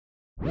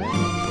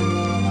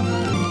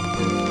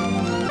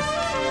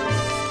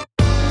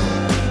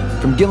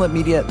From Gimlet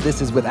Media,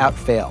 this is Without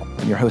Fail.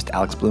 I'm your host,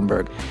 Alex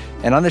Bloomberg.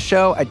 And on the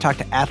show, I talk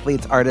to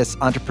athletes, artists,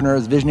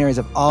 entrepreneurs, visionaries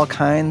of all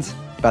kinds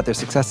about their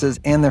successes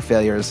and their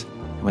failures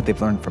and what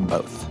they've learned from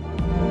both.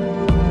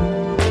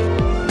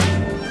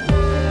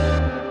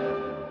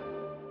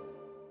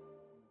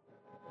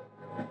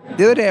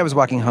 The other day, I was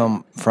walking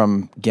home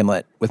from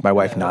Gimlet with my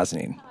wife,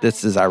 Nazanin.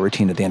 This is our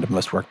routine at the end of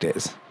most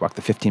workdays. Walk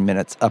the 15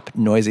 minutes up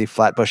noisy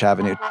Flatbush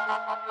Avenue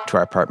to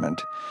our apartment.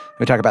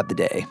 We talk about the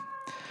day.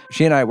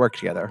 She and I worked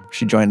together.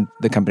 She joined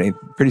the company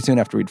pretty soon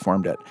after we'd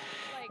formed it.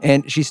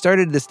 And she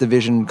started this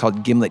division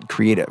called Gimlet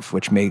Creative,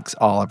 which makes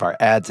all of our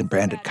ads and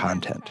branded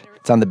content.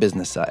 It's on the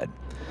business side.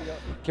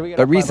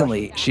 But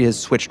recently, she has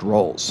switched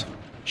roles.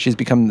 She's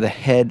become the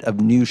head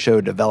of new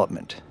show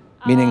development,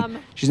 meaning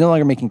she's no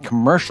longer making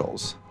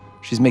commercials.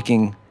 She's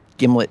making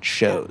Gimlet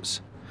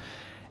shows.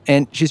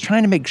 And she's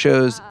trying to make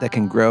shows that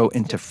can grow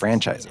into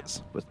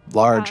franchises with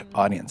large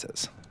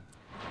audiences.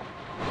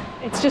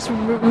 It's just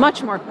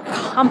much more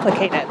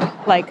complicated.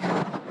 Like,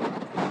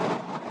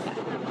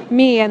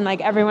 me and like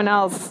everyone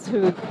else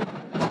who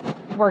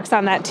works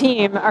on that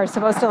team are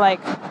supposed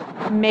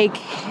to make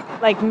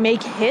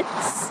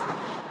hits.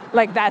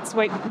 Like that's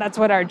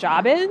what our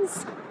job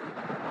is.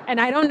 And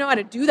I don't know how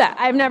to do that.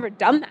 I've never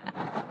done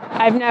that.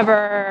 I've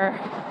never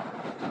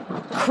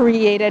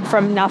created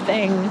from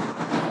nothing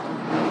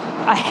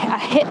a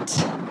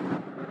hit.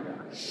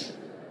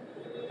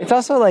 It's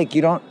also like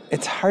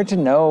it's hard to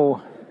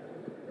know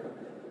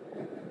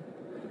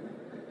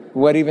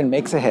what even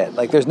makes a hit.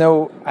 Like you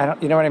know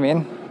what I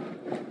mean?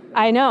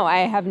 I know, I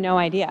have no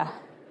idea.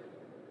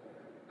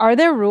 Are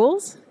there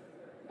rules?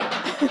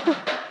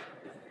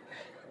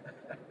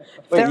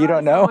 Wait, you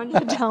don't know? Someone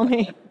should tell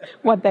me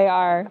what they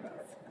are.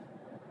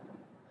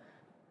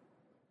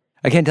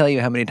 I can't tell you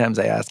how many times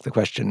I ask the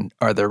question,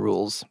 are there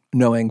rules?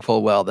 Knowing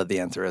full well that the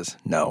answer is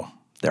no,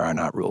 there are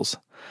not rules.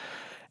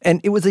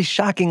 And it was a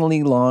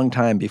shockingly long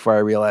time before I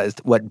realized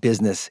what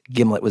business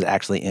Gimlet was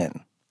actually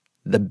in.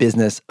 The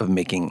business of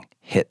making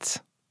hits.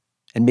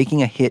 And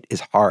making a hit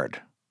is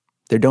hard.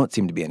 There don't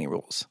seem to be any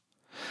rules.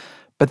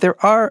 But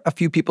there are a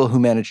few people who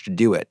manage to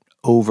do it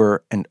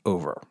over and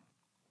over.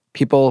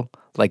 People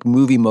like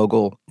movie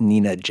mogul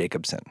Nina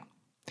Jacobson.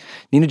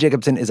 Nina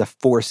Jacobson is a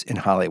force in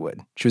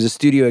Hollywood. She was a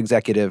studio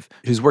executive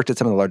who's worked at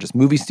some of the largest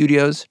movie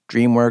studios,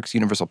 DreamWorks,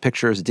 Universal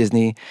Pictures,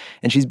 Disney,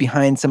 and she's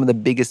behind some of the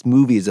biggest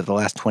movies of the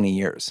last 20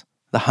 years.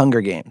 The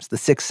Hunger Games, The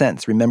Sixth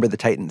Sense, Remember the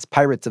Titans,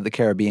 Pirates of the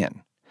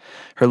Caribbean.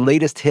 Her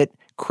latest hit,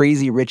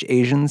 Crazy Rich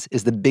Asians,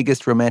 is the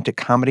biggest romantic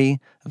comedy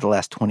of the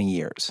last 20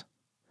 years.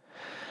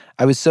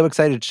 I was so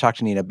excited to talk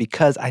to Nina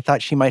because I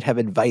thought she might have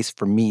advice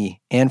for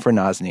me and for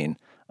Nazanin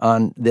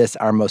on this,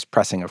 our most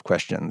pressing of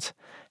questions.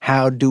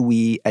 How do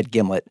we at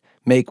Gimlet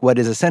make what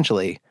is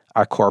essentially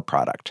our core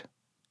product?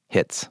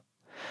 Hits.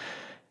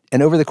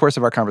 And over the course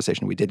of our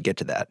conversation, we did get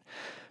to that.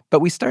 But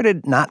we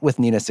started not with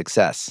Nina's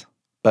success,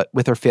 but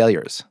with her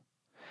failures.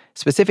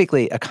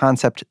 Specifically, a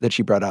concept that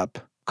she brought up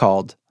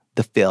called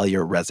the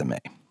failure resume.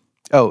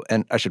 Oh,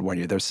 and I should warn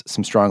you, there's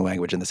some strong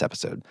language in this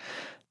episode.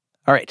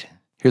 All right,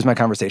 here's my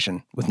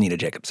conversation with Nina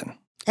Jacobson.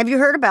 Have you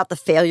heard about the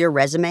failure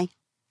resume?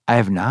 I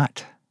have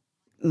not.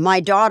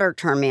 My daughter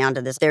turned me onto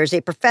this. There's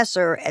a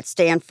professor at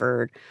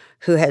Stanford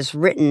who has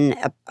written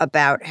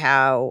about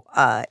how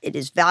it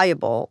is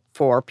valuable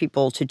for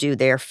people to do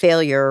their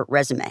failure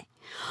resume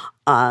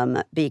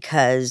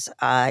because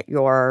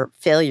your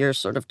failures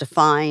sort of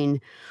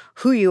define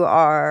who you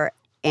are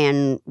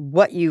and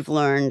what you've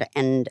learned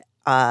and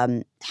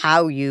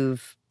how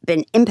you've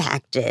been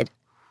impacted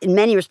in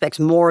many respects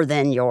more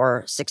than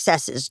your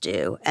successes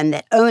do, and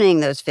that owning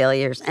those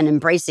failures and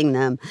embracing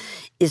them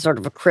is sort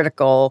of a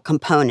critical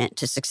component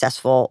to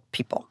successful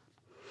people.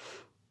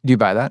 Do you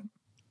buy that?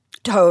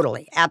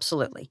 Totally,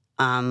 absolutely.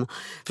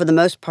 For the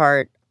most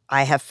part,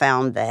 I have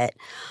found that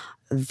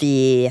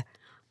the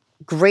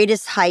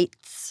greatest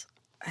heights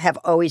have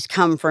always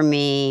come for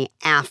me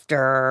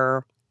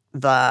after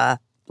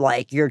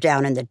you're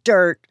down in the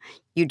dirt,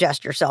 you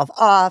dust yourself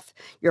off,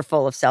 you're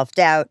full of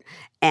self-doubt,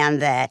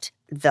 and that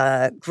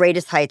the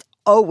greatest heights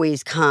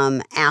always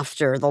come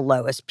after the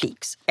lowest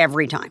peaks,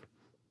 every time.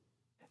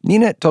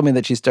 Nina told me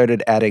that she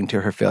started adding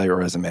to her failure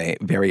resume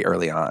very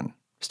early on,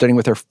 starting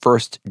with her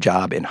first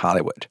job in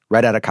Hollywood,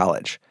 right out of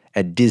college,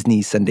 at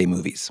Disney Sunday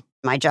Movies.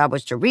 My job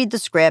was to read the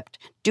script,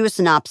 do a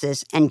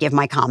synopsis, and give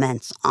my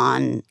comments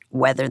on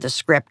whether the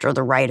script or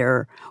the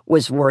writer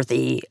was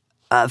worthy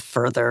of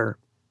further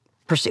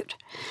pursuit.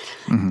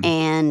 Mm-hmm.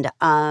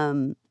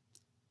 And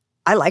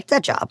I liked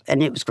that job,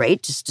 and it was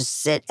great just to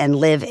sit and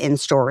live in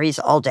stories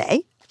all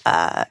day,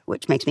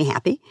 which makes me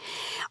happy.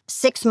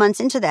 6 months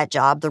into that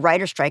job, the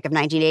writer's strike of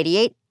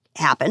 1988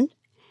 happened,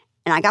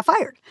 and I got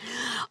fired.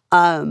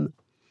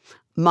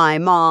 My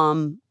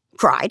mom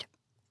cried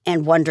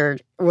and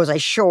wondered, was I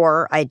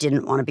sure I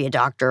didn't want to be a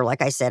doctor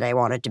like I said I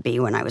wanted to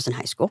be when I was in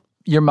high school?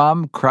 Your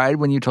mom cried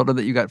when you told her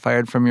that you got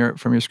fired from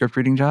your script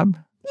reading job?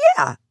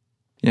 Yeah.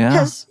 Yeah?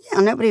 Because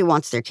nobody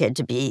wants their kid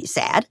to be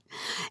sad.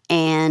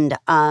 And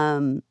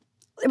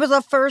It was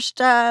the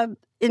first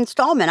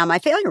installment on my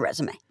failure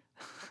resume.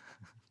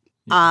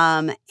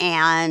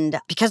 And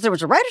because there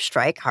was a writer's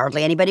strike,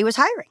 hardly anybody was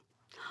hiring.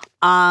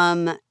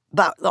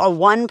 But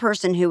one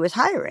person who was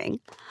hiring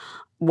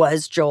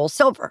was Joel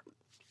Silver.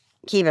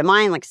 Keep in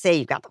mind, like say,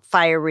 you've got the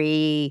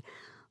fiery,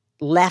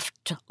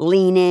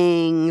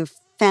 left-leaning,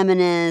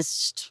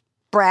 feminist,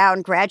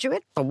 brown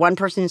graduate. The one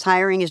person who's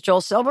hiring is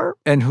Joel Silver.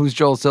 And who's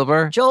Joel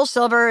Silver? Joel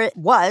Silver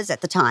was,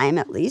 at the time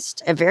at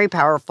least, a very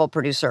powerful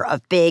producer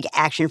of big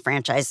action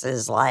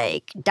franchises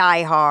like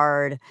Die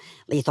Hard,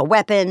 Lethal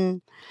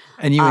Weapon.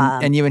 And you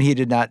and he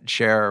did not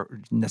share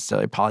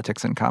necessarily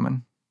politics in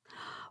common?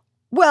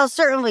 Well,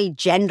 certainly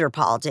gender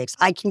politics.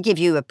 I can give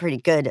you a pretty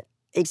good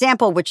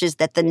example, which is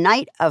that the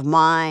night of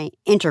my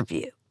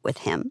interview with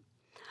him,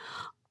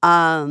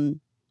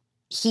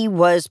 he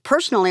was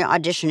personally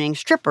auditioning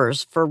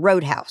strippers for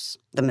Roadhouse,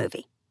 the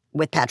movie,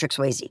 with Patrick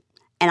Swayze.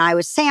 And I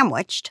was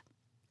sandwiched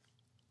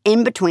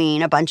in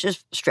between a bunch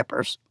of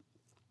strippers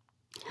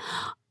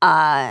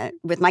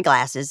with my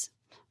glasses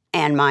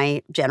and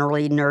my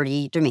generally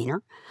nerdy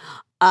demeanor.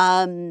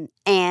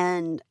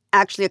 And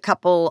actually a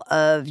couple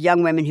of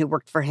young women who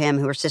worked for him,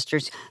 who were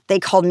sisters, they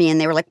called me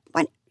and they were like,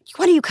 why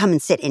don't you come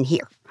and sit in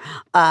here?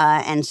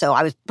 And so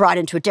I was brought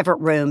into a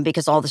different room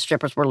because all the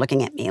strippers were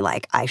looking at me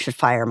like I should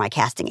fire my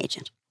casting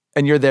agent.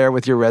 And you're there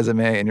with your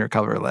resume and your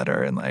cover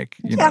letter and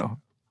you know,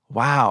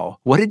 wow.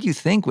 What did you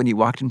think when you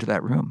walked into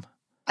that room?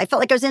 I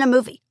felt like I was in a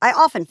movie. I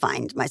often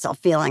find myself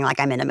feeling like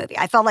I'm in a movie.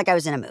 I felt like I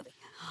was in a movie.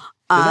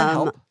 Does that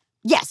help?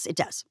 Yes, it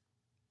does.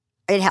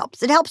 It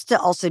helps. It helps to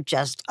also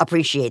just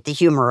appreciate the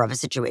humor of a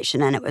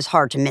situation, and it was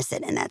hard to miss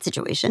it in that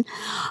situation.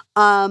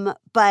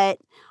 But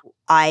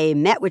I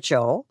met with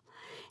Joel,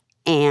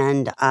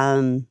 and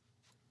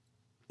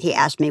he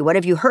asked me, what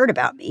have you heard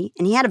about me?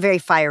 And he had a very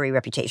fiery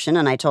reputation,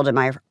 and I told him,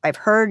 I've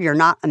heard you're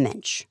not a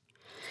mensch.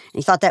 And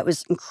he thought that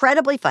was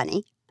incredibly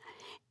funny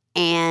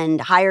and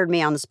hired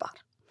me on the spot.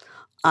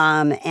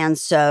 And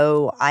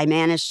so I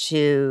managed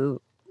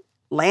to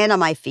land on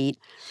my feet,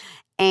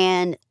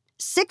 and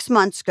 6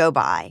 months go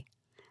by.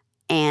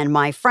 And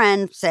my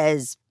friend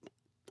says,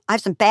 I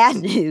have some bad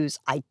news.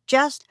 I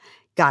just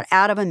got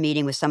out of a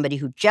meeting with somebody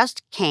who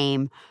just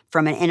came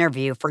from an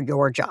interview for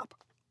your job.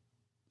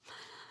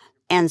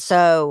 And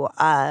so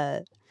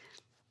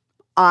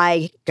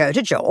I go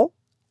to Joel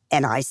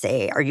and I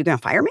say, are you going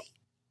to fire me?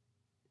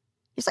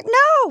 He's like,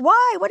 no,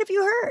 why? What have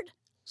you heard? I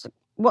was like,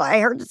 well, I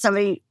heard that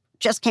somebody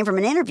just came from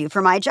an interview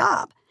for my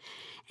job.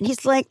 And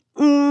he's like,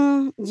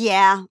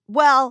 yeah,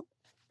 well,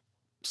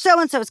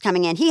 so-and-so is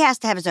coming in. He has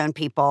to have his own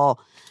people.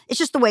 It's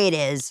just the way it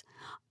is.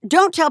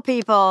 Don't tell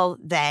people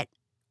that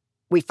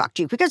we fucked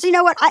you. Because you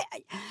know what?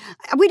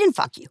 We didn't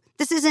fuck you.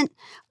 This isn't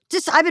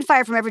just, I've been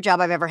fired from every job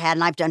I've ever had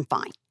and I've done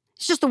fine.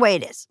 It's just the way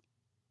it is.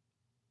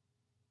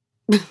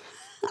 I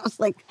was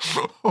like,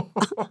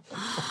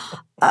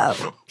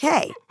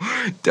 okay.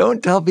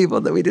 Don't tell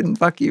people that we didn't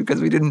fuck you because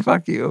we didn't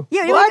fuck you.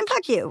 Yeah, we didn't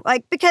fuck you.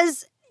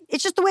 Because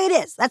it's just the way it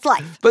is. That's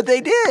life. But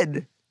they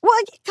did. Well,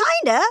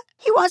 kinda.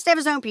 He wants to have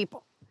his own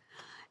people.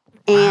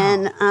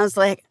 And I was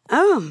like,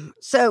 oh.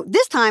 So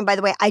this time, by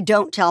the way, I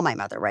don't tell my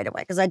mother right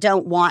away because I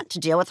don't want to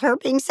deal with her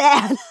being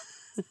sad.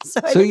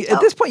 So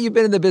at this point, you've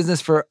been in the business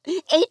for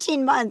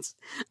 18 months.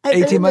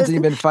 18 months and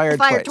you've been fired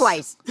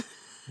twice.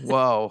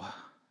 Whoa.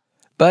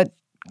 But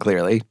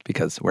clearly,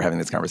 because we're having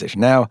this conversation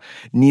now,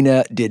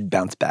 Nina did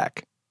bounce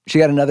back. She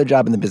got another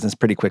job in the business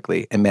pretty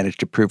quickly and managed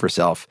to prove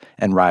herself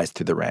and rise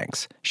through the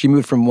ranks. She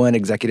moved from one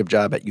executive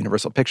job at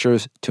Universal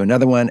Pictures to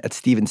another one at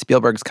Steven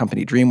Spielberg's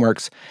company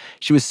DreamWorks.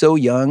 She was so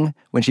young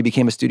when she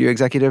became a studio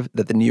executive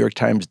that the New York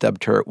Times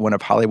dubbed her one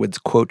of Hollywood's,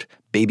 quote,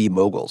 baby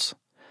moguls.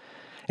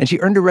 And she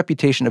earned a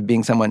reputation of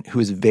being someone who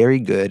was very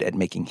good at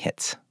making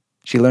hits.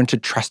 She learned to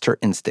trust her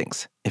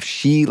instincts. If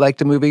she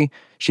liked a movie,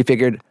 she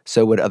figured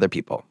so would other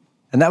people.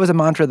 And that was a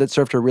mantra that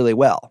served her really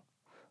well.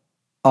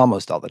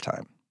 Almost all the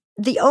time.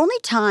 The only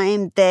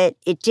time that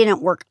it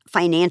didn't work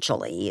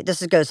financially,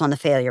 this goes on the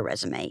failure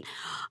resume,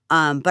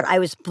 but I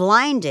was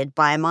blinded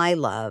by my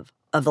love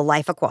of The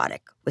Life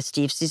Aquatic with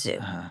Steve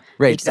Zissou.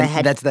 Right.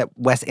 That's that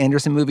Wes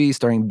Anderson movie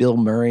starring Bill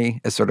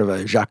Murray as sort of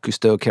a Jacques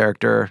Cousteau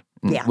character.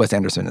 Yeah. Wes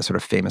Anderson is sort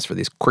of famous for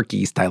these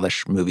quirky,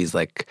 stylish movies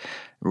like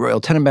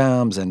Royal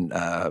Tenenbaums and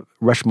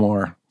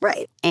Rushmore.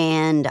 Right.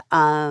 And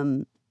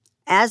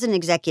as an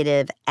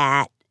executive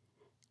at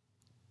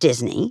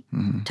Disney,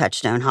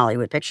 Touchstone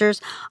Hollywood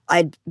Pictures,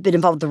 I'd been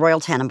involved with the Royal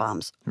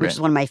Tenenbaums, which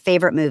is one of my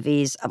favorite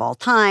movies of all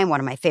time,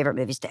 one of my favorite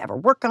movies to ever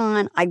work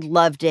on. I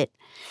loved it.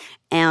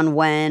 And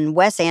when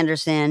Wes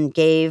Anderson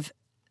gave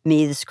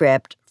me the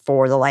script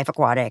for The Life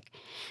Aquatic,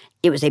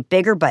 it was a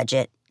bigger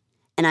budget.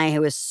 And I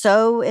was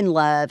so in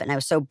love and I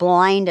was so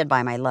blinded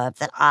by my love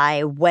that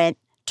I went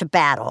to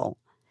battle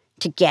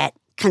to get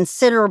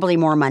considerably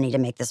more money to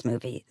make this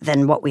movie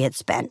than what we had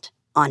spent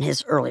on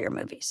his earlier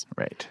movies.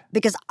 Right.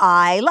 Because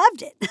I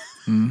loved it.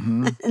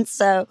 Mm-hmm. And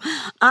so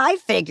I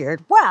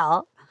figured,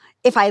 well,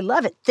 if I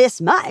love it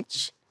this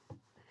much,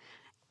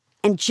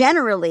 and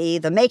generally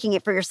the making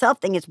it for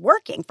yourself thing is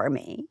working for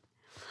me,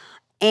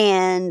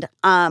 and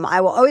I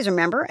will always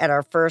remember at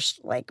our first,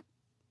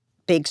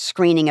 big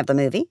screening of the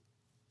movie.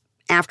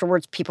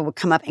 Afterwards, people would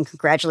come up and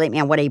congratulate me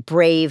on what a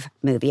brave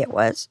movie it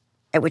was,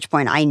 at which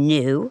point I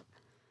knew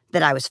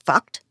that I was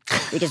fucked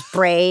because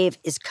brave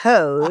is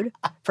code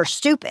for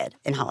stupid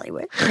in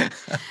Hollywood. And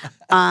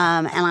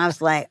I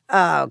was like,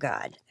 oh,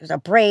 God, it was a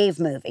brave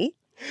movie.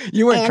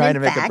 You weren't trying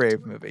to make a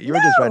brave movie. You were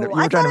just trying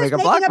to make a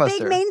blockbuster. A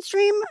big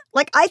mainstream.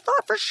 Like, I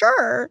thought for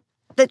sure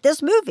that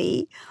this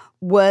movie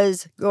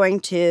was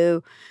going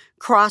to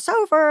cross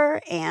over,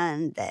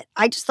 and that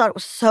I just thought it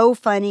was so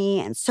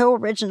funny and so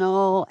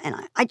original. And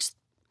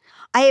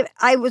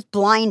I was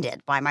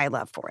blinded by my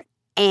love for it.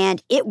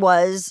 And it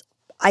was,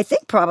 I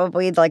think,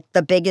 probably like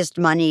the biggest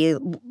money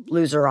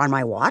loser on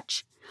my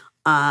watch.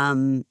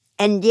 And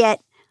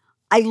yet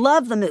I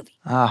love the movie.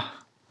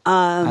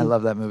 I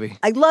love that movie.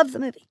 I love the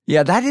movie.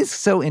 Yeah, that is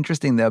so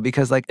interesting, though,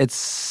 because like it's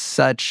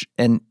such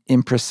an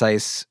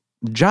imprecise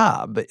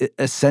job.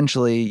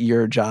 Essentially,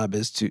 your job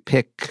is to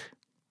pick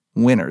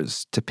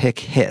winners, to pick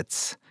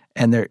hits.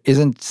 And there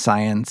isn't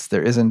science.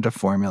 There isn't a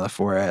formula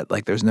for it.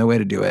 Like, there's no way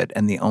to do it.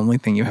 And the only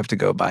thing you have to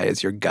go by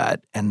is your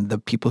gut. And the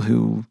people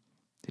who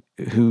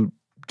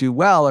do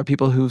well are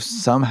people who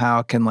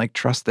somehow can, like,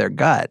 trust their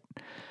gut.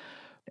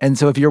 And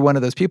so if you're one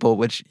of those people,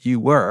 which you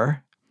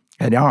were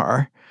and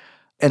are,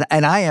 and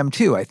I am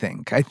too, I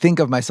think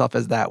of myself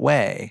as that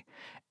way.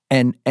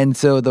 And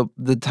so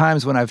the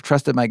times when I've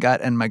trusted my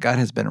gut and my gut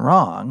has been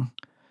wrong,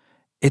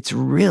 it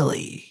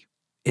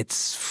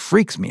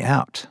freaks me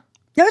out.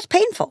 No, it's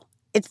painful.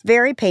 It's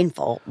very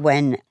painful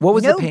when... What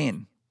was the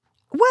pain?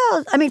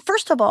 Well, I mean,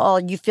 first of all,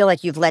 you feel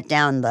like you've let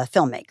down the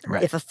filmmaker.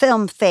 Right. If a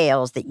film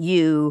fails that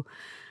you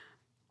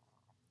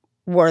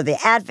were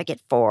the advocate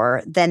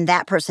for, then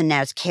that person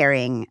now is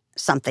carrying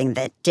something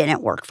that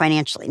didn't work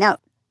financially. Now,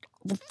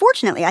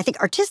 fortunately, I think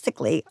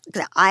artistically,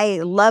 I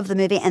love the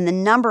movie, and the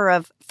number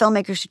of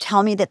filmmakers who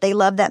tell me that they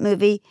love that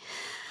movie,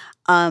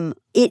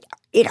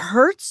 it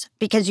hurts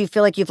because you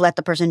feel like you've let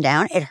the person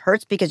down. It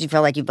hurts because you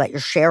feel like you've let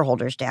your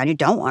shareholders down. You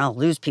don't want to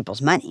lose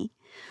people's money.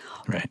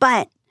 Right.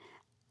 But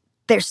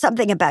there's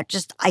something about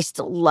just, I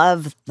still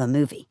love the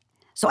movie.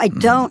 So I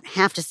don't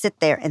have to sit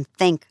there and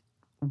think,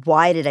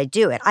 why did I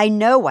do it? I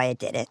know why I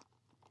did it.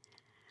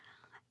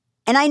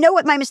 And I know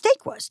what my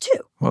mistake was, too,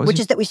 which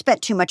is that we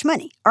spent too much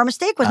money. Our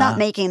mistake was not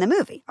making the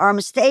movie. Our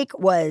mistake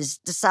was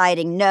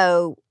deciding,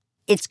 no,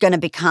 it's going to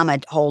become a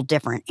whole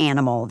different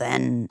animal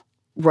than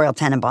Royal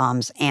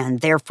Tenenbaums,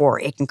 and therefore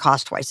it can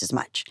cost twice as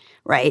much,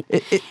 right?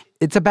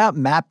 It's about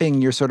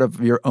mapping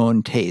your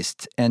own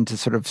taste and to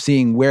sort of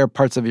seeing where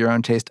parts of your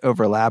own taste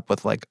overlap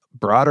with like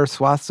broader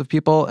swaths of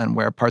people and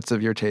where parts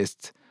of your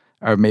taste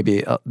are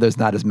maybe there's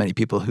not as many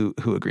people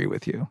who agree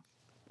with you.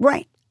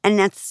 Right. And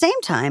at the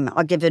same time,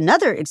 I'll give you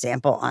another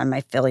example on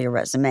my failure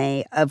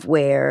resume of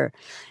where,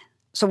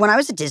 so when I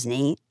was at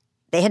Disney,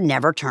 they had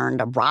never turned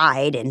a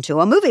ride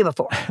into a movie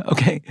before.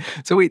 Okay.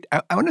 So wait,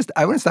 I want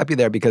to stop you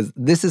there because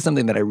this is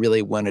something that I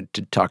really wanted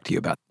to talk to you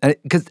about.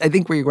 Because I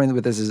think where you're going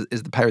with this is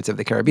the Pirates of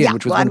the Caribbean,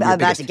 which was one of your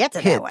biggest hits. I'm about to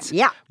get to that one.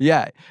 Yeah.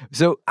 Yeah.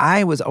 So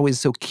I was always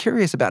so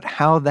curious about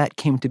how that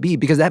came to be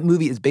because that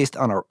movie is based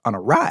on a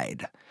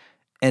ride.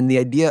 And the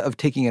idea of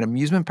taking an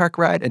amusement park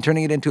ride and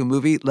turning it into a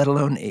movie, let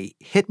alone a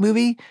hit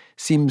movie,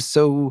 seems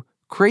so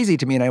crazy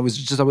to me. And I was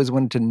just always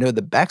wanted to know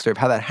the backstory of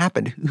how that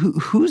happened.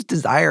 Whose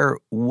desire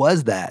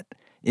was that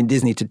in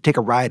Disney to take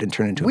a ride and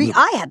turn it into a movie?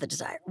 I had the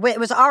desire. It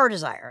was our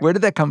desire. Where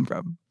did that come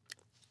from?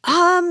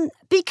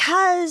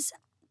 Because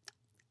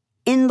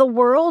in the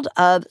world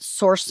of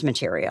source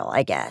material,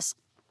 I guess,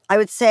 I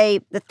would say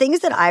the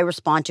things that I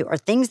respond to are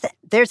things that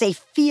there's a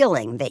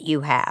feeling that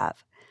you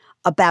have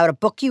about a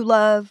book you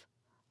love,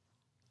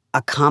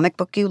 a comic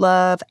book you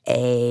love,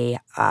 it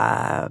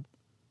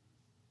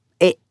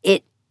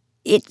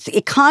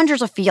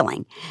conjures a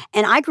feeling.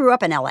 And I grew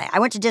up in LA. I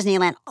went to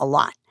Disneyland a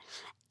lot.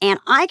 And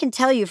I can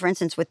tell you, for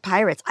instance, with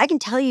Pirates, I can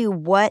tell you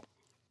what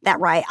that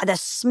ride, the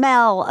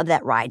smell of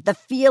that ride, the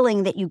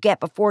feeling that you get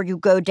before you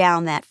go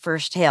down that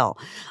first hill,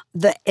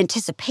 the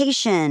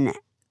anticipation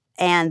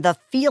and the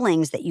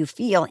feelings that you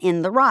feel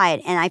in the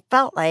ride. And I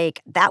felt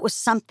like that was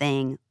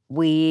something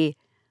we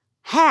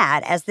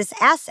had as this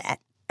asset.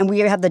 And we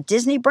have the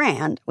Disney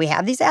brand. We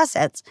have these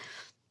assets.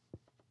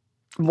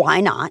 Why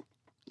not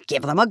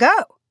give them a go?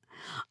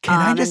 Can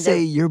I just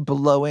say you're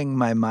blowing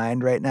my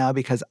mind right now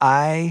because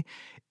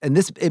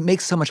it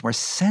makes so much more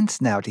sense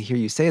now to hear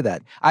you say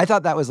that. I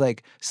thought that was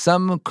like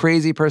some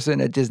crazy person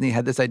at Disney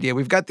had this idea.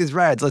 We've got these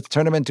rides. Let's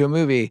turn them into a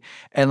movie.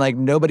 And like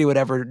nobody would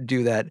ever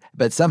do that.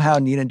 But somehow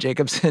Nina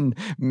Jacobson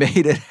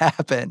made it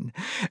happen.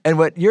 And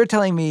what you're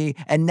telling me,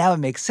 and now it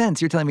makes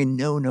sense. You're telling me,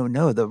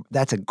 no,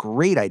 that's a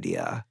great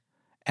idea.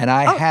 And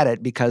I had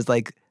it because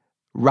like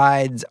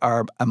rides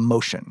are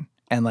emotion.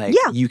 And like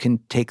you can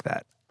take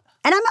that.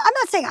 And I'm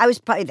not saying I was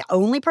probably the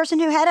only person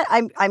who had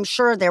it. I'm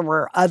sure there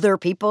were other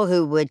people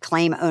who would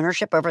claim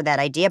ownership over that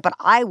idea, but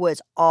I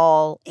was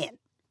all in,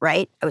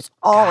 right? I was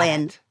all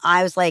in.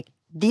 I was like,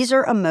 these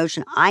are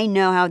emotion. I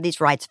know how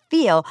these rides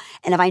feel,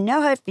 and if I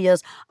know how it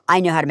feels, I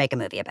know how to make a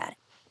movie about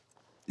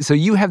it. So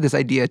you have this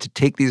idea to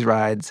take these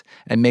rides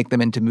and make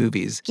them into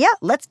movies. Yeah,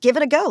 let's give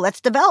it a go.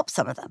 Let's develop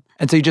some of them.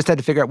 And so you just had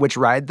to figure out which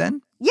ride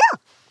then? Yeah,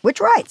 which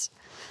rides?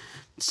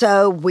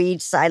 So we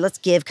decided, let's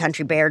give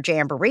Country Bear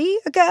Jamboree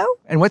a go.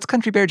 And what's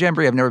Country Bear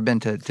Jamboree? I've never been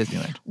to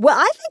Disneyland. Well,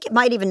 I think it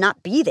might even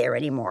not be there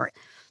anymore.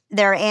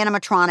 There are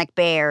animatronic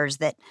bears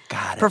that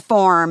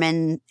perform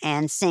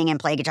and sing and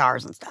play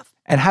guitars and stuff.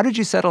 And how did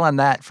you settle on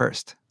that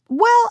first?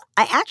 Well,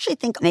 I actually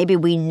think maybe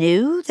we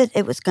knew that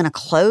it was going to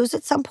close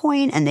at some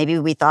point, and maybe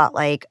we thought,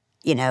 like,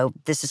 you know,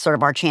 this is sort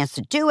of our chance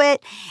to do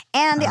it.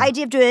 And the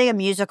idea of doing a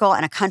musical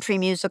and a country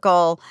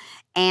musical,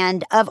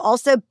 and of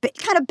also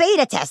kind of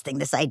beta testing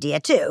this idea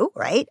too,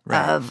 right?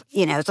 Of,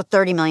 you know, it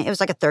was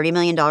like a $30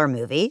 million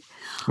movie.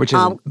 Which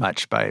isn't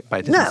much by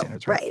Disney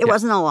standards, right? It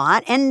wasn't a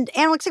lot. And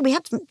like I said, we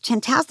had some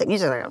fantastic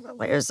music.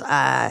 There's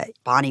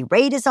Bonnie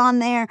Raitt is on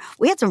there.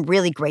 We had some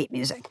really great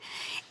music.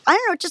 I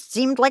don't know, it just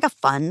seemed like a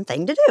fun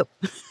thing to do.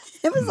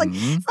 It was like,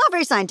 it's not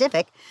very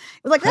scientific.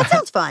 It was like, that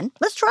sounds fun.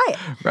 Let's try it.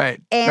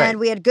 Right. And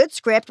we had a good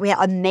script. We had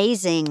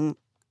amazing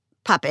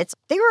puppets.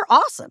 They were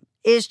awesome.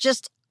 It's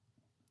just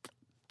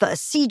the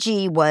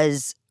CG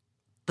was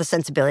the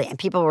sensibility. And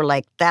people were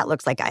like, that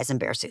looks like guys in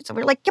bear suits. And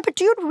we were like, yeah, but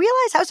do you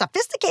realize how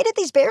sophisticated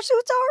these bear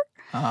suits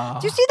are?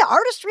 Do you see the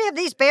artistry of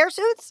these bear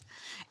suits?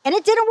 And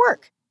it didn't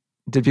work.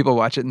 Did people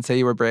watch it and say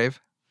you were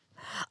brave?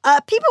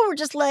 People were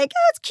just like,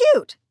 oh, it's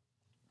cute.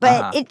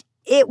 But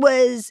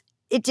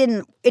it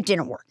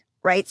didn't work.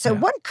 Right. So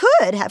one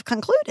could have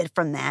concluded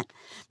from that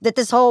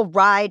this whole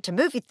ride to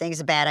movie thing is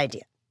a bad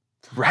idea.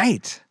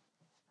 Right.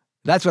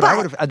 That's what I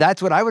would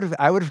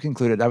have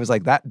concluded. I was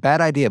like, that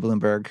bad idea,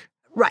 Bloomberg.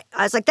 Right.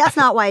 I was like, that's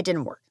not why it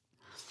didn't work.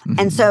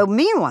 And so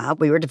meanwhile,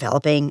 we were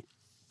developing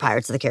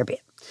Pirates of the Caribbean.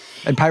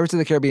 And Pirates of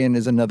the Caribbean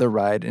is another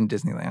ride in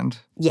Disneyland.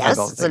 Yes,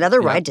 it's another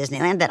ride at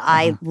Disneyland that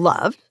I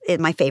love.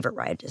 It's my favorite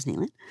ride at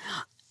Disneyland.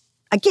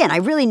 Again, I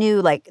really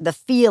knew, like, the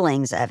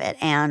feelings of it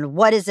and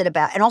what is it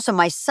about. And also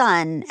my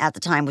son at the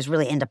time was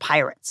really into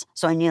pirates.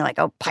 So I knew, like,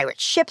 oh, pirate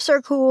ships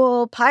are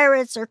cool.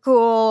 Pirates are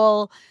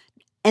cool.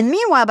 And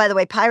meanwhile, by the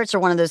way, pirates are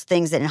one of those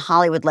things that in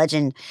Hollywood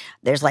legend,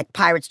 there's like,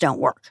 pirates don't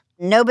work.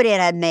 Nobody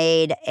had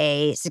made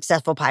a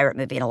successful pirate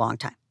movie in a long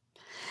time.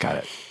 Got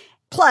it.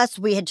 Plus,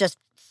 we had just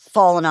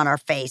fallen on our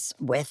face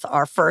with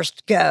our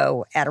first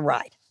go at a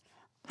ride.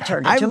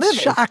 Turned into a movie.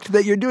 I'm shocked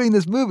that you're doing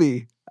this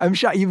movie. I'm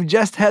shocked. You've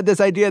just had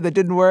this idea that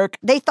didn't work.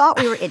 They thought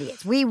we were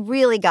idiots. We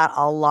really got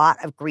a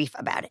lot of grief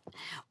about it.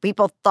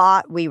 People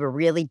thought we were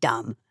really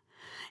dumb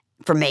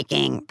for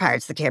making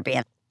Pirates of the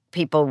Caribbean.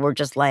 People were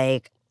just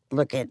like,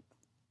 look at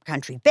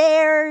Country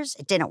Bears.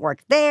 It didn't work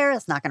there.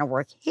 It's not going to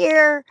work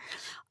here.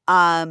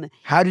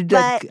 How did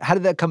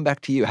that come back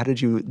to you? How did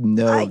you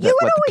know what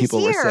the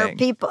people were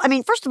saying? I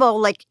mean, first of all,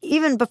 like,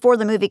 even before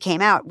the movie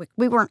came out,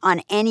 we weren't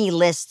on any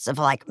lists of,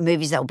 like,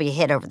 movies that will be a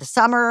hit over the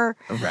summer.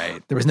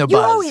 Right. There was no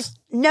buzz.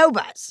 No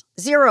buzz.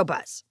 Zero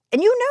buzz.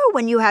 And you know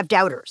when you have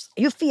doubters.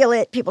 You feel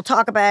it. People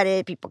talk about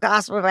it. People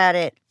gossip about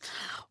it.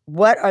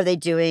 What are they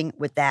doing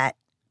with that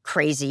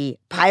crazy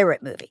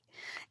pirate movie?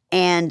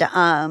 And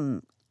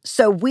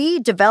so we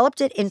developed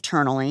it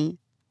internally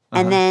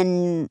and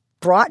then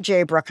brought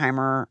Jerry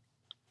Bruckheimer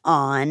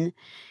on.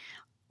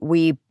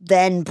 We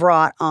then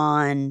brought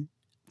on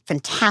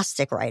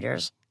fantastic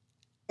writers,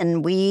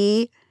 and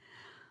we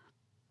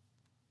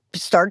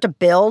started to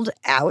build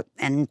out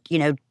and, you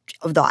know,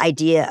 the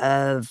idea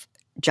of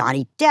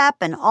Johnny Depp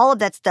and all of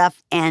that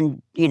stuff.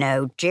 And, you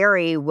know,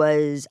 Jerry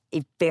was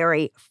a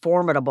very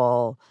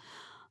formidable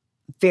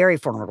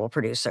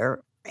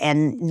producer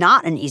and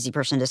not an easy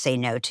person to say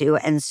no to.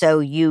 And so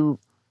you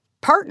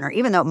partner,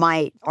 even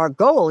though our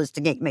goal is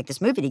to make this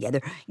movie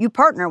together, you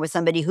partner with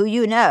somebody who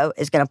you know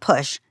is going to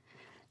push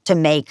to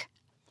make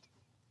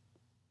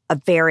a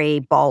very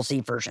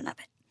ballsy version of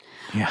it.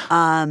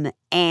 Yeah.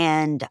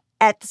 And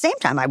at the same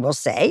time, I will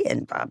say,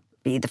 and I'll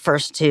be the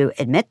first to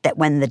admit that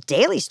when the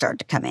dailies started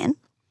to come in,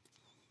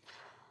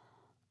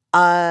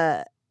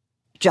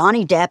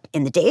 Johnny Depp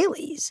in the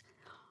dailies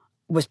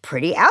was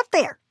pretty out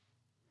there.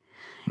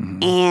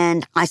 Mm-hmm.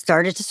 And I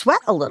started to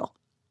sweat a little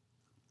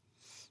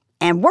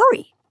and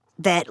worry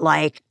that,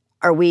 like,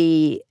 are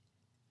we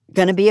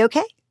going to be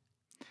okay?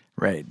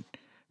 Right.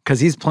 Because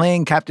he's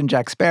playing Captain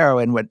Jack Sparrow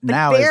in what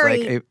now is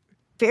like a...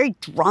 Very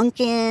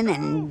drunken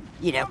and,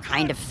 you know,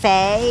 kind of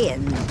fey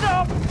and...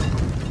 Stop!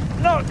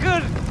 Not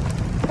good!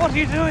 What are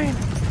you doing?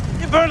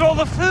 You burned all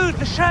the food,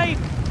 the shade,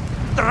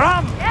 the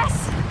rum!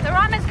 Yes, the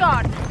rum is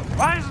gone.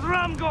 Why is the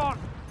rum gone?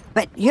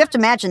 But you have to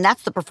imagine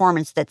that's the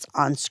performance that's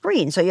on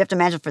screen. So you have to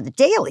imagine for the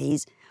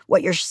dailies,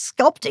 what you're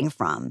sculpting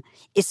from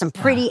is some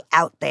pretty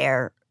out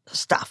there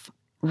stuff.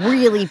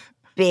 Really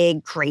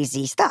big,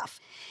 crazy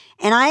stuff.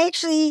 And I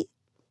actually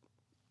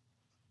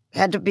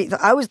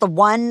I was the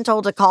one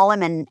told to call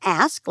him and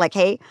ask, like,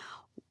 hey,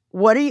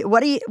 what's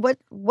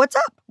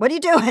up? What are you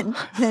doing?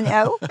 You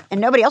know?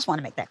 And nobody else wanted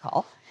to make that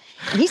call.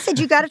 And he said,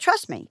 you got to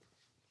trust me.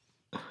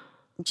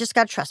 You just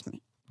got to trust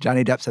me.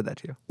 Johnny Depp said that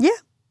to you? Yeah.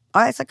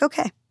 I was like,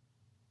 okay.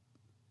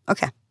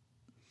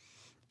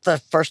 The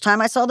first time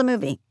I saw the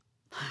movie,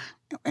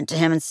 I went to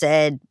him and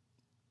said,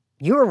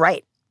 you were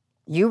right.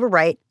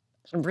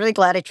 I'm really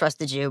glad I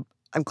trusted you.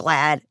 I'm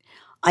glad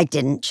I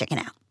didn't chicken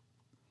out.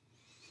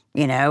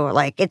 You know,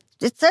 like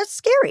that's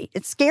scary.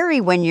 It's scary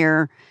when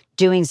you're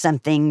doing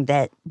something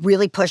that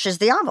really pushes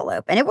the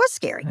envelope. And it was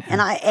scary.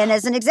 Yeah. And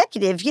as an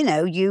executive, you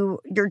know,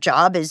 your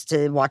job is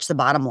to watch the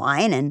bottom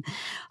line and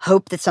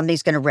hope that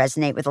something's going to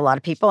resonate with a lot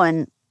of people.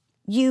 And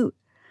your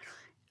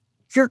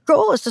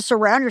goal is to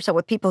surround yourself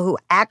with people who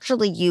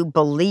actually you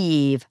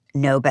believe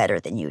know better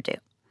than you do.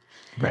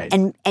 Right.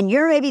 And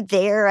you're maybe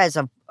there as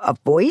a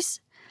voice,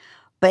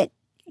 but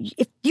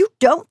if you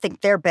don't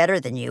think they're better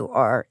than you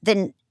are,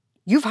 then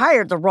you've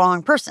hired the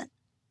wrong person.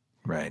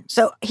 Right.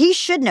 So he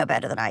should know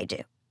better than I do.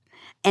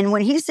 And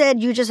when he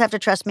said, you just have to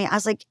trust me, I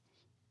was like,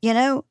 you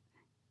know,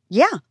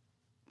 yeah,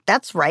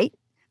 that's right.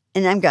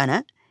 And I'm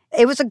gonna.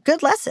 It was a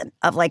good lesson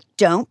of like,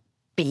 don't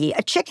be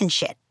a chicken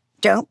shit.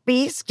 Don't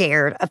be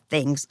scared of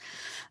things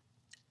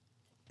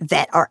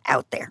that are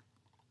out there.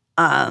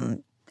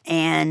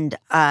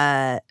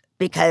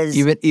 Because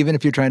even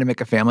if you're trying to make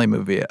a family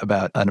movie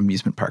about an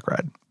amusement park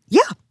ride.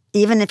 Yeah,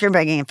 even if you're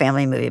making a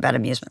family movie about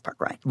an amusement park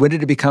ride. When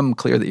did it become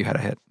clear that you had a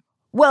hit?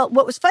 Well,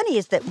 what was funny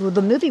is that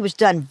the movie was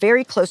done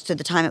very close to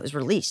the time it was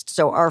released.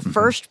 So our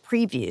first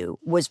preview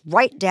was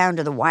right down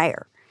to the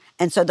wire.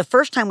 And so the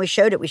first time we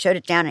showed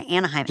it down in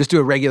Anaheim. Just to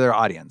a regular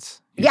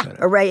audience.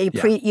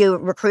 You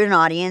recruit an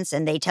audience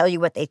and they tell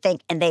you what they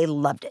think, and they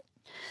loved it.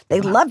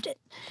 They loved it.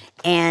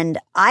 And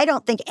I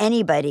don't think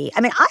anybody,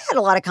 I had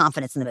a lot of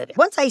confidence in the movie.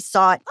 Once I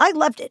saw it, I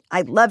loved it.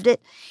 I loved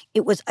it.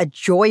 It was a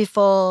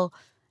joyful,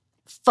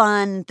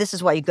 fun, this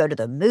is why you go to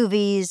the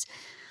movies,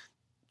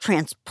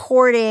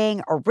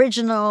 transporting,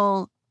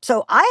 original.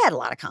 So I had a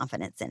lot of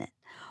confidence in it.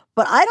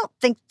 But I don't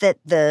think that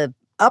the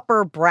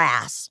upper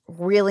brass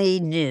really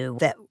knew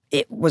that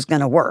it was going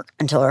to work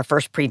until our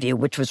first preview,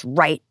 which was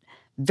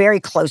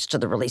very close to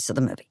the release of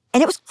the movie.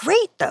 And it was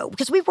great, though,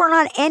 because we weren't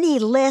on any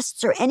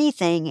lists or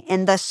anything.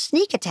 And the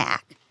sneak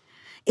attack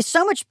is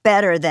so much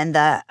better than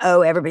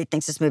everybody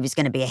thinks this movie's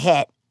going to be a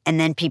hit. And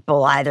then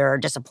people either are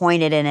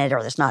disappointed in it or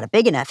it's not a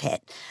big enough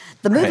hit.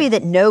 The movie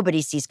that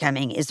nobody sees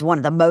coming is one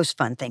of the most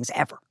fun things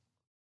ever.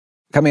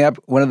 Coming up,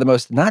 one of the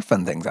most not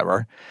fun things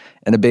ever,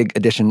 and a big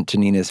addition to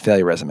Nina's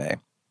failure resume.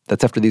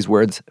 That's after these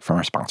words from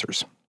our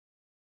sponsors.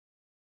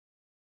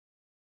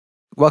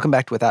 Welcome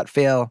back to Without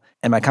Fail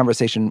and my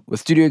conversation with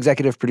studio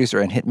executive, producer,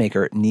 and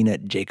hitmaker Nina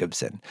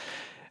Jacobson.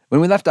 When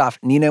we left off,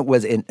 Nina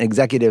was an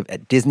executive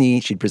at Disney.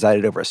 She'd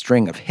presided over a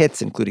string of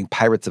hits, including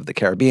Pirates of the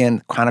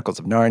Caribbean, Chronicles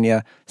of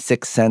Narnia,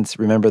 Sixth Sense,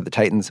 Remember the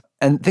Titans,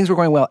 and things were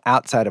going well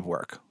outside of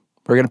work.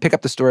 We're going to pick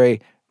up the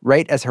story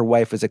right as her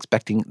wife was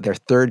expecting their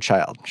third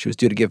child. She was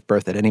due to give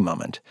birth at any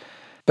moment.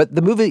 But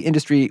the movie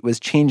industry was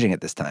changing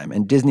at this time,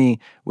 and Disney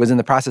was in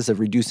the process of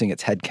reducing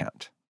its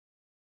headcount.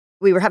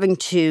 We were having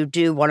to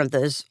do one of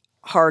those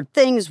hard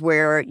things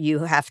where you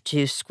have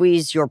to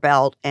squeeze your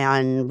belt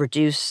and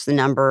reduce the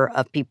number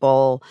of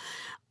people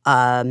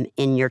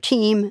in your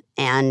team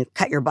and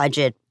cut your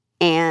budget.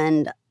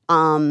 And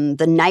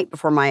the night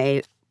before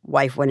my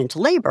wife went into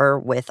labor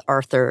with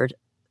our third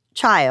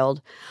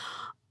child,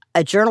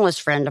 a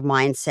journalist friend of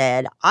mine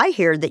said, I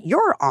hear that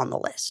you're on the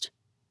list.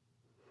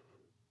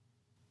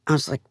 I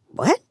was like,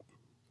 what?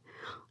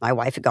 My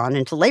wife had gone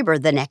into labor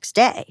the next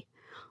day.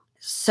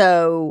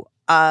 So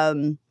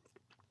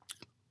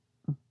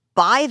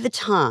by the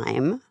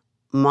time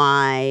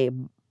my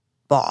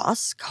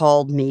boss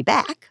called me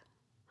back,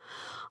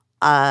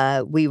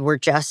 we were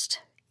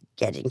just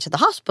getting to the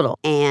hospital.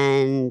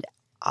 And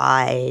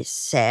I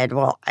said,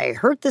 well, I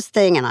heard this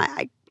thing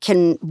and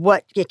can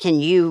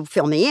you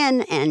fill me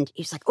in? And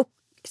he's like, oh,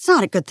 it's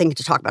not a good thing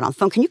to talk about on the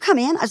phone. Can you come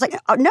in? I was like,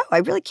 oh, no, I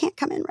really can't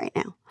come in right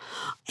now.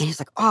 And he's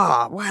like,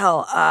 oh,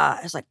 well,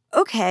 I was like,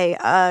 okay,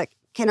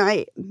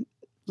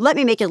 let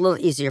me make it a little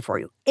easier for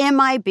you. Am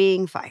I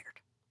being fired?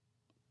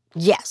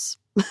 Yes.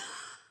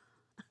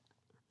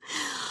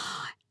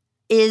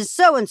 Is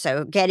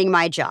so-and-so getting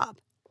my job?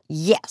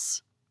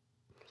 Yes.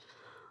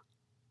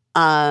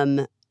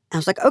 I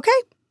was like, okay,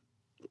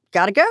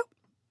 gotta go.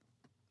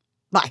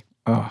 Bye.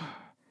 Oh.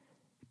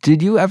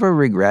 Did you ever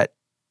regret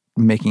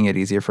making it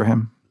easier for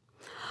him?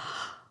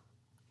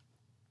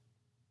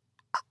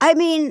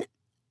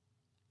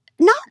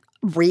 Not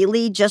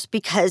really, just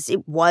because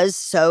it was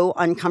so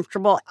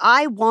uncomfortable.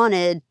 I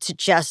wanted to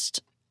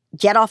just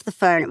get off the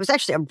phone. It was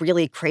actually a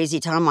really crazy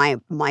time.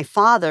 My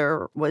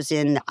father was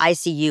in the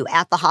ICU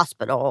at the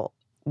hospital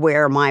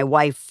where my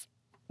wife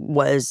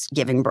was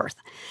giving birth.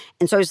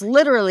 And so I was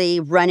literally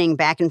running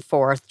back and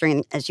forth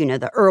during, as you know,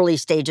 the early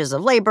stages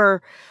of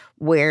labor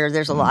where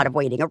there's a lot of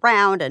waiting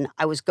around. And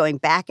I was going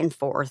back and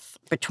forth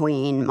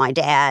between my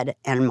dad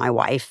and my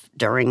wife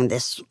during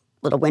this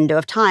little window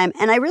of time.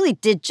 And I really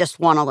did just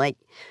want to let's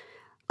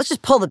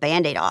just pull the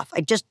Band-Aid off.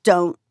 I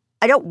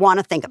don't want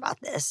to think about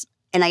this.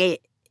 And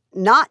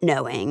not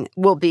knowing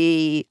will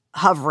be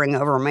hovering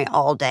over me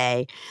all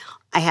day.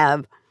 I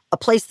have a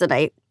place that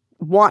I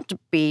want to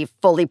be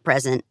fully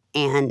present,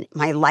 and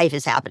my life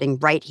is happening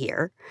right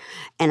here.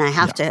 And I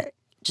have to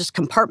just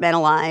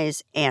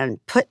compartmentalize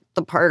and put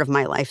the part of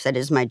my life that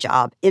is my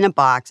job in a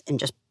box and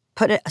just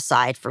put it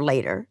aside for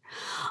later.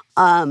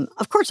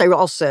 Of course, I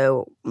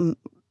also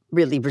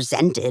really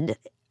resented,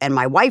 and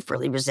my wife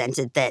really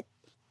resented that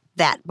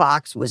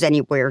box was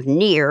anywhere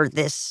near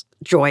this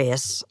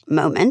joyous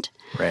moment.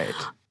 Right.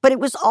 But it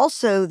was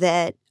also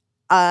that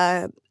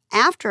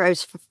after I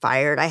was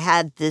fired, I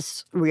had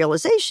this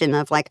realization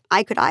of like,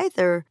 I could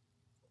either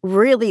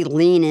really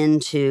lean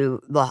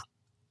into the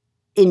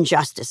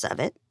injustice of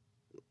it,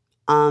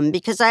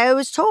 because I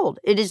was told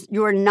this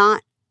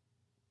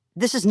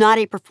is not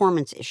a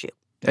performance issue.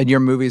 And your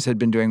movies had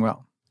been doing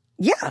well.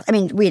 Yeah. I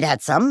mean, we'd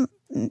had some,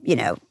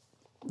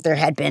 there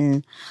had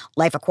been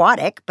Life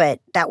Aquatic, but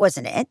that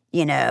wasn't it,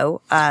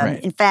 Right.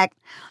 In fact,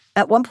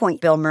 at one point,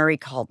 Bill Murray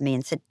called me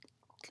and said,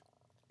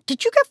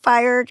 did you get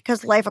fired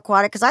because of Life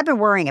Aquatic? Because I've been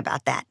worrying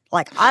about that.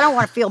 Like, I don't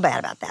want to feel bad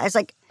about that. I was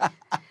like,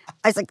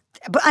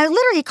 but I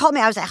literally, he called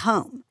me, I was at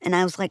home. And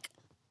I was like,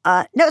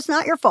 no, it's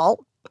not your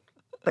fault.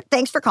 But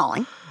thanks for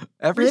calling.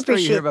 Every Really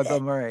story you hear about appreciate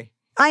Bill Murray.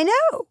 I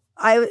know.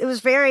 It was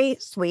very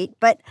sweet,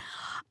 but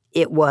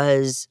it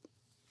was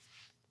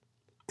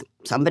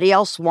somebody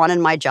else wanted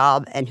my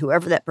job, and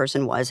whoever that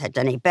person was had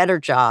done a better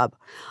job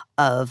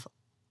of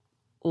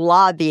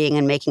lobbying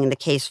and making the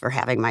case for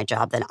having my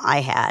job than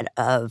I had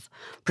of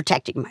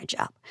protecting my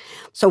job.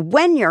 So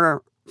when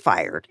you're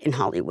fired in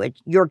Hollywood,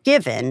 you're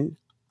given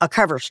a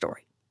cover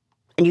story,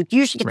 and you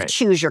usually get to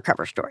choose your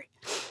cover story.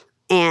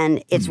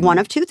 And it's one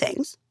of two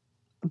things,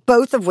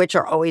 both of which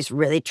are always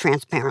really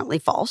transparently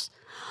false,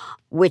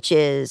 which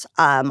is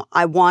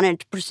I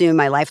wanted to pursue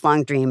my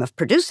lifelong dream of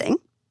producing,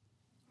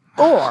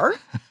 or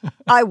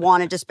I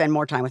wanted to spend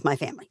more time with my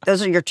family.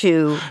 Those are your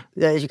two.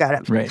 You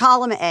got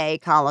column A,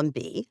 column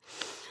B.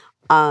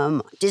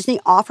 Disney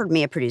offered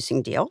me a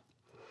producing deal.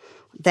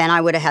 Then I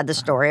would have had the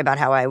story about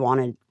how I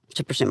wanted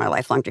to pursue my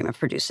lifelong dream of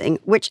producing,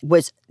 which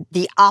was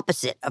the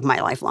opposite of my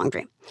lifelong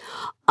dream.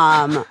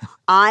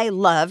 I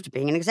loved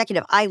being an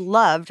executive. I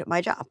loved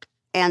my job.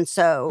 And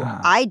so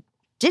I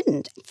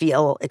didn't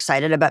feel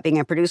excited about being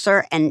a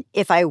producer. And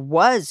if I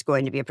was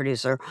going to be a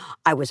producer,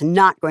 I was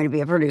not going to be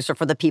a producer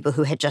for the people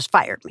who had just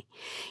fired me.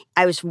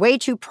 I was way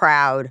too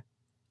proud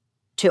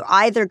to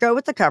either go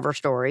with the cover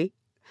story,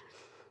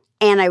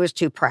 and I was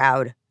too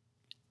proud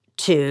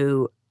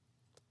to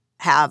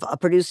have a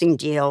producing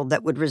deal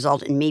that would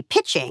result in me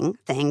pitching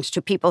things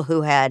to people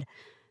who had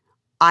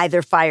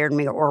either fired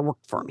me or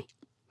worked for me.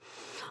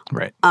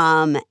 Right.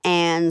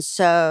 And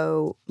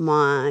so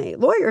my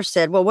lawyer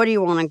said, well, what do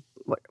you want to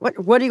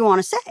what do you want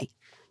to say?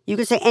 You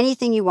can say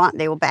anything you want.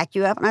 They will back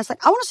you up. And I was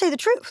like, I want to say the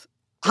truth.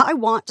 I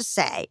want to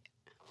say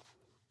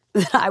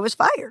that I was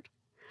fired.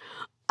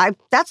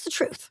 That's the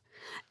truth.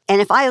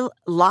 And if I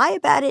lie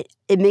about it,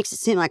 it makes it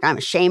seem like I'm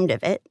ashamed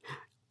of it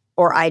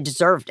or I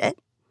deserved it.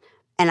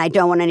 And I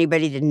don't want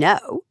anybody to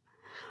know.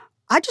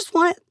 I just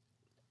want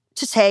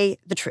to say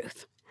the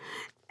truth.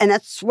 And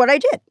that's what I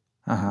did.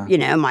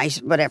 My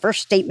whatever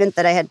statement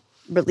that I had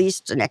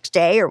released the next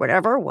day or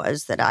whatever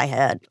was that I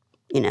had,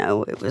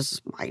 it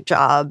was my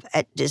job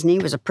at Disney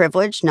was a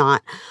privilege,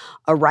 not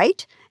a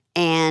right.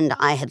 And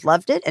I had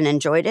loved it and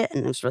enjoyed it.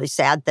 And it was really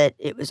sad that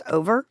it was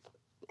over.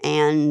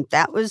 And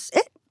that was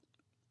it.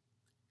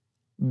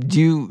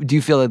 Do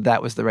you feel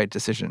that was the right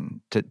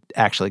decision to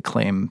actually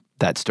claim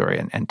that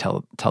story and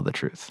tell the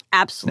truth?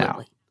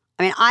 Absolutely.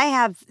 I mean, I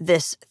have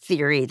this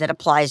theory that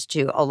applies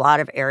to a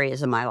lot of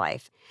areas of my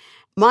life.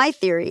 My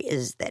theory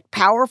is that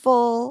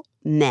powerful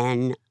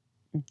men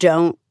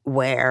don't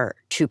wear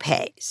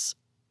toupees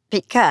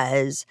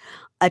because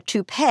a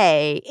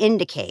toupee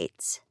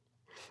indicates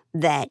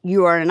that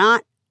you are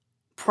not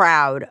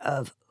proud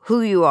of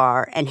who you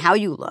are and how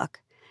you look,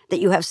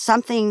 that you have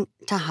something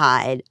to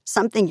hide,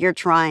 something you're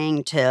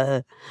trying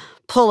to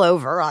pull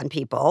over on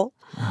people.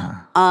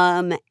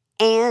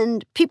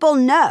 And people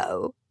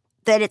know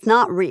that it's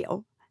not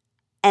real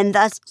and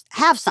thus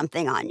have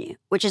something on you,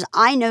 which is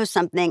I know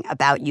something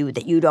about you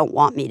that you don't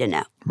want me to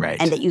know. Right.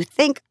 And that you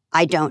think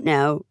I don't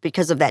know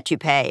because of that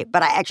toupee,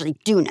 but I actually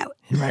do know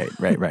it.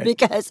 Right.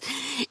 Because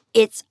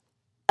it's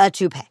a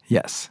toupee.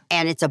 Yes.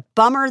 And it's a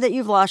bummer that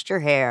you've lost your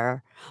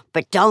hair,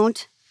 but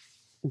don't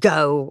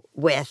go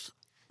with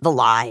the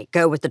lie.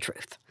 Go with the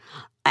truth.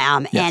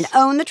 And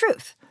own the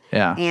truth.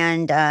 Yeah.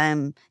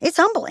 And it's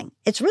humbling.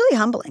 It's really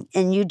humbling.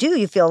 And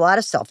you feel a lot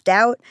of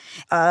self-doubt.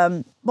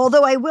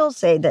 Although I will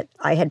say that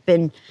I had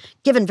been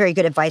given very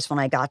good advice when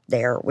I got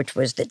there, which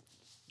was that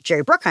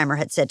Jerry Bruckheimer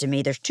had said to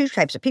me, there's two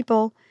types of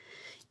people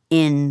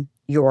in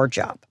your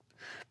job.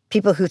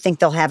 People who think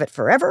they'll have it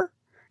forever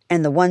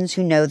and the ones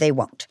who know they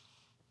won't.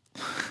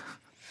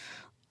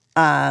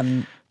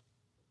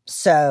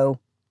 So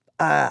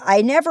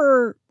I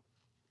never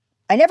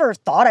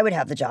thought I would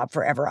have the job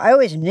forever. I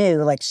always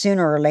knew, like,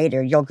 sooner or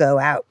later, you'll go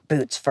out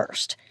boots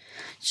first.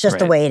 It's just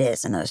the way it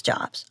is in those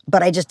jobs.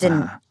 But I just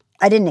didn't,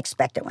 I didn't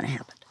expect it when it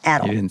happened at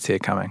all. You didn't see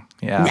it coming.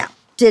 Yeah. No,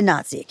 did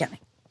not see it coming.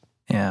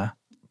 Yeah.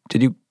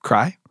 Did you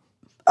cry?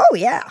 Oh,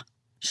 yeah.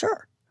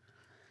 Sure.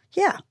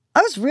 Yeah.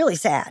 I was really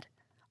sad.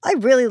 I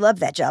really loved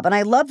that job. And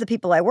I loved the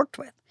people I worked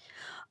with.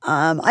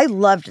 I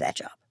loved that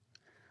job.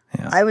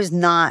 Yeah. I was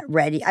not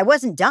ready. I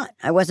wasn't done.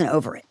 I wasn't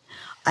over it.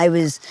 I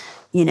was,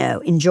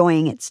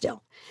 enjoying it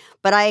still.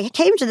 But I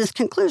came to this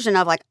conclusion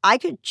of like, I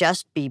could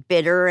just be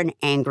bitter and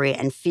angry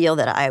and feel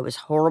that I was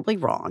horribly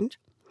wronged.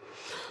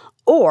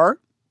 Or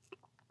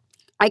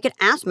I could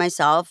ask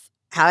myself,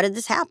 how did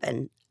this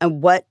happen?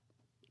 And what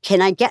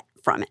can I get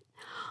from it?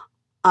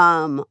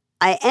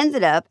 I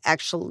ended up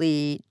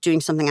actually doing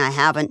something I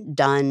haven't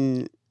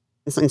done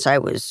since I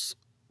was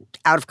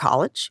out of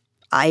college.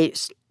 I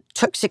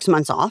took 6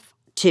 months off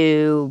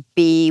to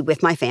be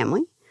with my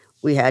family.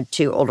 We had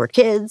 2 older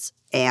kids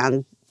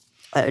and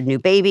a new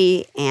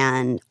baby,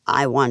 and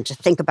I wanted to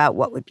think about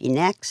what would be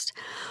next.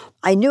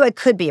 I knew I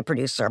could be a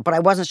producer, but I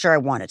wasn't sure I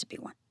wanted to be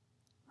one.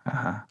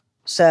 Uh-huh.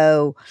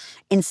 So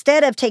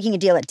instead of taking a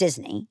deal at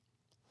Disney,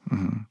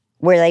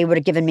 where they would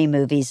have given me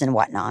movies and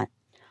whatnot,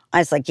 I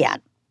was like, yeah,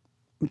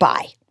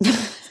 bye.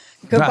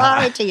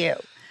 Goodbye to you.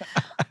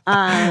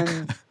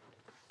 I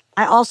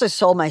also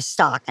sold my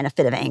stock in a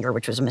fit of anger,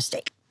 which was a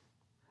mistake.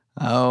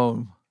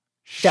 Oh,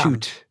 Dumb.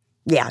 shoot.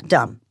 Yeah,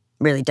 dumb.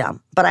 Really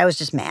dumb. But I was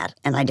just mad,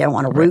 and I didn't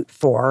want to root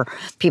for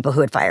people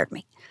who had fired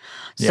me.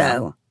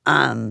 So,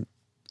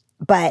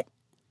 but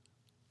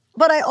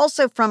I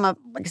also, from a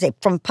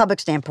public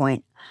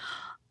standpoint,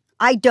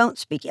 I don't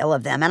speak ill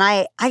of them. And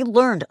I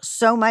learned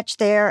so much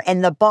there.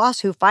 And the boss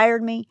who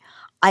fired me,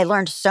 I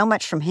learned so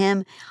much from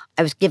him.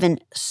 I was given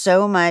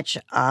so much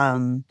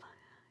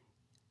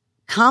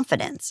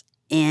confidence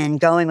in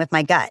going with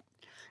my gut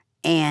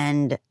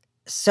and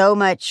so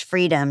much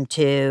freedom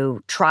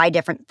to try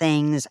different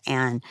things.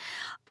 And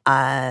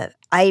I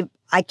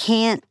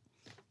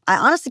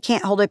honestly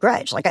can't hold a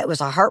grudge. Like, it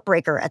was a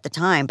heartbreaker at the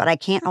time, but I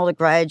can't hold a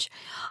grudge.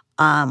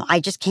 I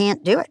just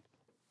can't do it.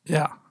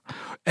 Yeah.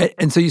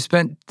 And so you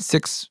spent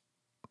 6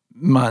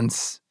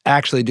 months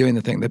actually doing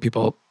the thing that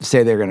people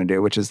say they're going to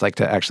do, which is like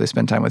to actually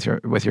spend time with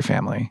your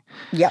family.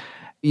 Yep.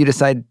 You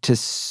decide to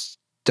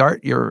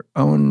start your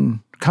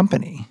own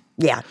company.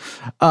 Yeah.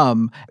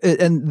 And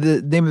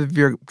the name of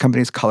your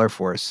company is Color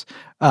Force.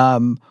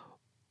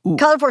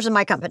 Color Force is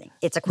my company.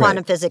 It's a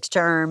quantum physics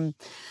term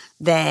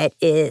that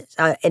is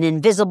an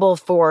invisible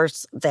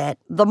force that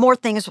the more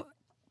things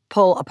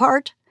pull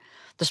apart,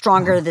 the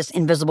stronger this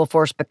invisible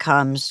force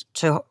becomes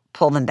to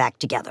pull them back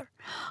together.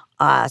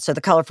 So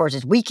the color force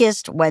is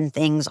weakest when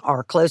things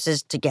are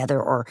closest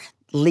together or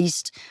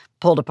least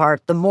pulled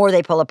apart. The more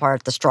they pull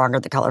apart, the stronger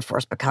the color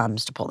force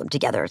becomes to pull them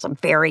together. It's a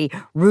very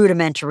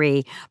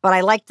rudimentary, but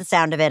I liked the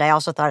sound of it. I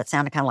also thought it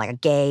sounded kind of like a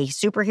gay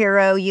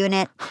superhero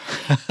unit.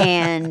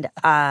 And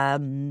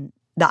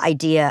the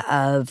idea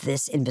of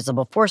this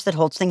invisible force that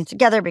holds things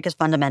together, because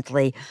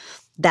fundamentally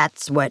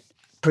that's what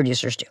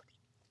producers do.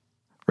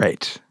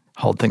 Right.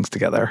 Hold things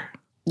together.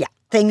 Yeah.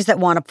 Things that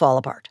want to fall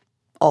apart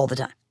all the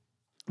time.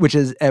 Which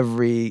is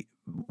every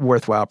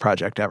worthwhile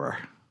project ever.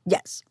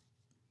 Yes.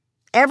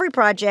 Every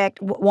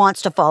project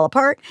wants to fall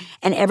apart,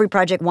 and every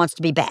project wants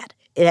to be bad.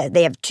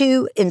 They have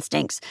 2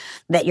 instincts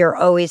that you're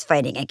always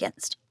fighting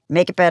against.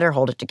 Make it better,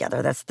 hold it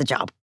together. That's the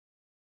job.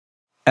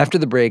 After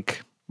the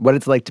break, what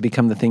it's like to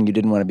become the thing you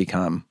didn't want to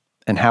become,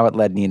 and how it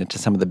led Nina to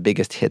some of the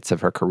biggest hits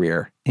of her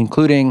career,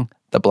 including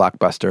the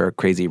blockbuster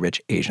Crazy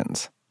Rich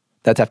Asians.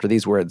 That's after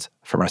these words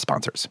from our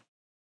sponsors.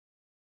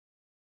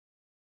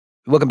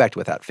 Welcome back to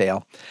Without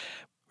Fail.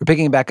 We're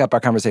picking back up our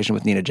conversation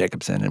with Nina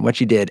Jacobson and what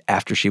she did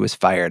after she was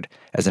fired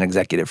as an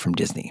executive from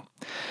Disney.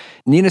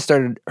 Nina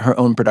started her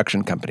own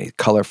production company,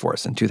 Color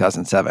Force, in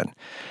 2007,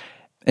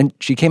 and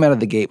she came out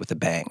of the gate with a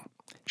bang.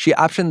 She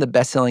optioned the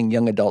best-selling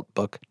young adult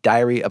book,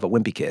 Diary of a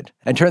Wimpy Kid,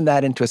 and turned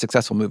that into a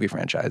successful movie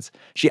franchise.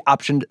 She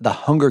optioned the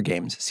Hunger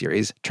Games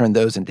series, turned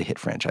those into hit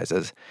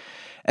franchises.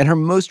 And her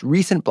most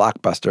recent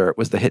blockbuster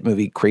was the hit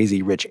movie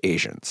Crazy Rich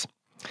Asians.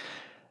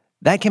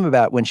 That came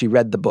about when she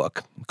read the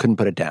book, couldn't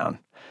put it down.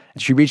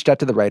 She reached out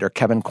to the writer,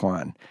 Kevin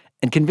Kwan,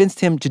 and convinced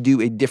him to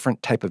do a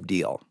different type of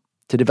deal,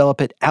 to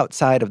develop it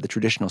outside of the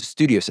traditional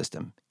studio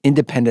system,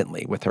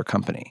 independently with her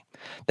company.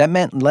 That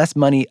meant less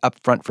money up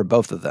front for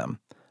both of them,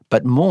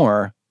 but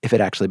more if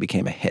it actually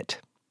became a hit.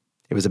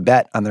 It was a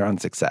bet on their own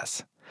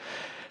success.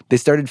 They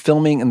started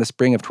filming in the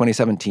spring of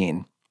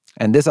 2017,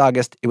 and this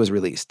August it was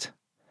released.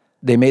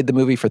 They made the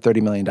movie for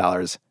 $30 million.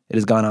 It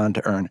has gone on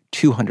to earn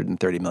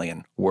 $230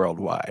 million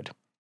worldwide.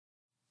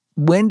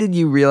 When did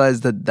you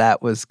realize that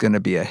that was going to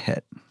be a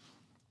hit?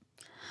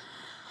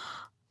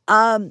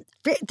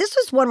 This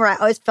was one where I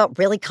always felt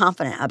really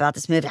confident about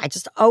this movie. I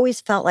just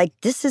always felt like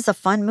this is a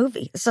fun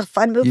movie. This is a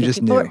fun movie. You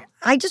just knew.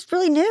 I just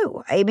really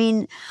knew. I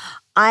mean,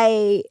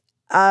 what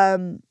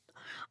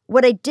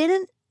I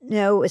didn't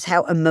know is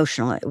how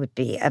emotional it would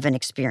be of an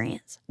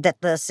experience,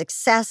 that the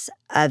success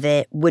of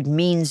it would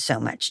mean so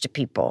much to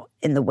people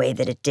in the way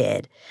that it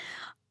did.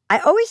 I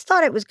always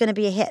thought it was going to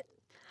be a hit,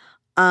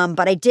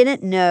 but I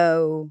didn't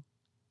know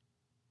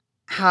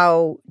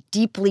how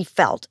deeply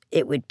felt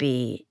it would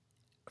be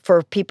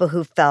for people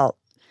who felt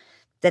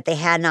that they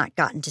had not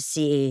gotten to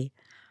see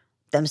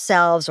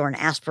themselves or an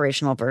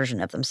aspirational version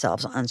of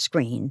themselves on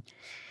screen.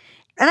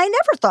 And I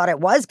never thought it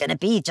was going to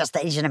be just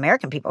the Asian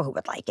American people who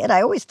would like it.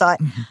 I always thought,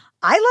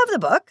 I love the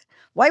book.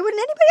 Why wouldn't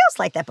anybody else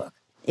like that book?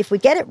 If we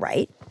get it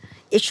right,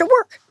 it should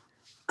work.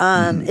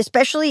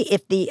 especially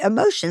if the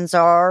emotions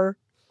are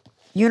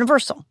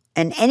universal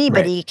and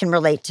anybody can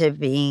relate to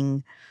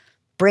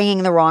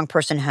bringing the wrong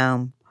person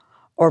home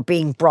or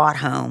being brought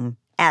home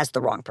as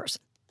the wrong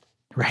person.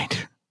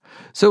 Right.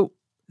 So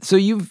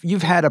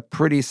you've had a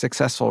pretty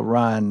successful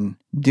run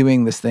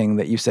doing this thing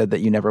that you said that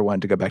you never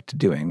wanted to go back to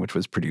doing, which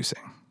was producing.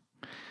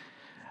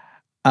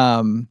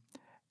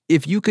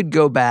 If you could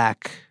go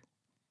back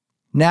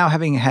now,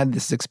 having had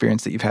this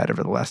experience that you've had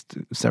over the last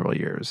several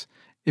years,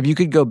 if you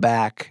could go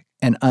back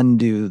and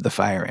undo the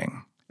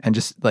firing and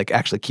just like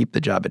actually keep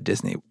the job at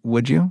Disney,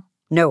 would you?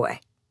 No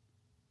way.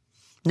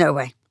 No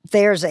way.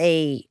 There's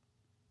a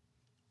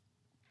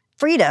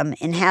freedom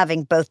in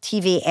having both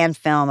TV and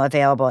film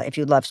available if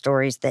you love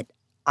stories that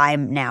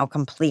I'm now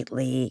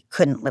completely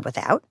couldn't live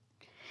without.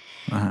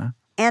 Uh-huh.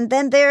 And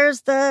then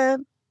there's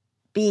the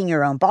being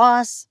your own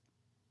boss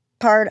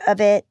part of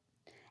it.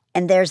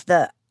 And there's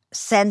the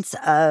sense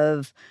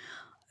of,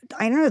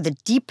 I don't know, the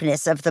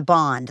deepness of the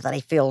bond that I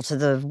feel to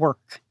the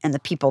work and the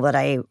people that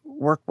I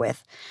work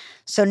with.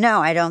 So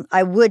no, I don't.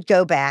 I would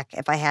go back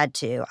if I had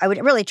to. I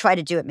would really try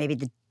to do it maybe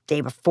the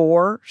day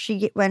before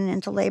she went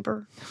into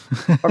labor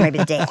or maybe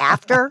the day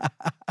after.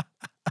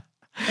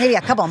 Maybe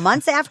a couple of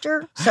months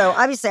after. So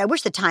obviously I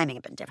wish the timing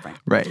had been different.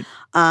 Right.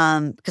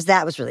 Because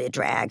that was really a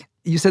drag.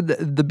 You said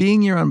the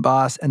being your own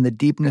boss and the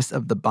deepness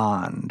of the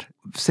bond.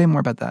 Say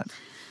more about that.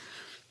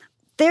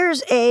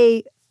 There's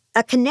a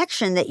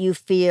connection that you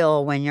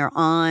feel when you're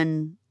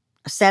on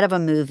a set of a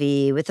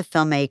movie with a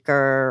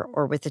filmmaker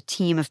or with a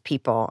team of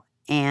people.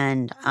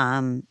 And,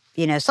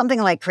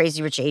 something like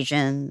Crazy Rich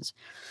Asians,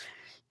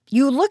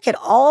 you look at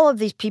all of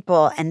these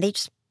people and they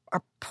just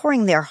are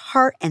pouring their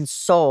heart and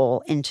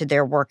soul into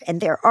their work.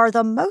 And there are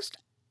the most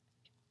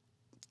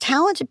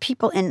talented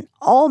people in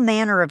all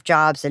manner of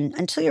jobs. And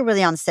until you're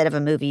really on the set of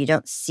a movie, you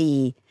don't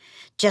see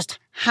just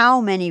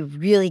how many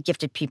really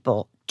gifted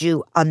people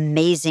do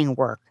amazing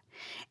work.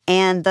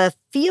 And the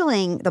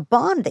feeling, the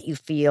bond that you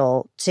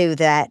feel to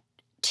that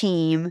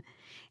team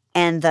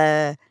and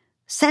the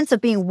sense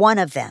of being one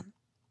of them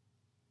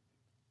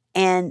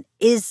and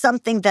is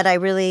something that I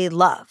really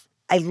love.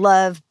 I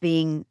love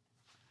being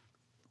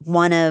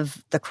one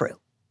of the crew.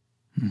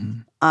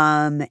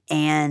 Mm-hmm.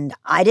 And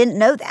I didn't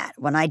know that.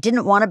 When I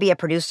didn't want to be a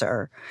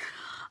producer,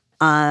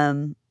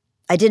 I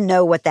didn't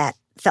know what that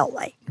felt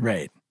like.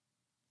 Right.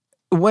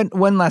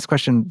 One last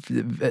question,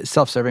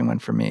 self-serving one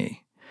for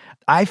me.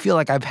 I feel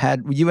like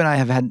you and I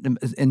have had,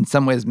 in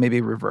some ways,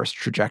 maybe reverse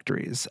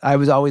trajectories. I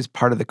was always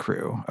part of the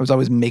crew. I was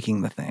always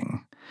making the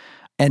thing.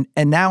 And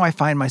now I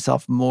find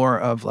myself more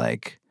of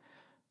like,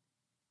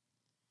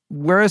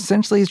 we're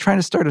essentially trying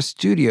to start a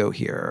studio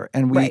here,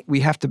 and we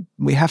have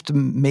to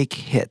make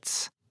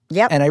hits.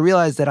 Yep. And I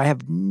realize that I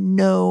have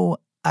no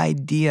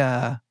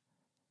idea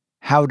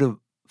how to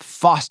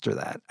foster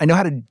that. I know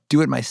how to do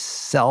it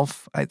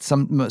myself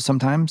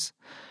sometimes,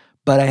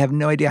 but I have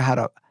no idea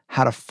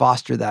how to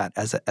foster that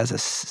as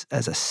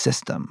a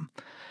system.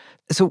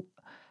 So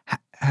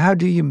how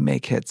do you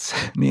make hits,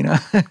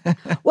 Nina?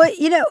 Well,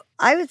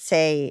 I would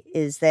say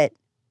is that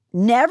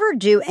never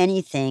do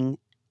anything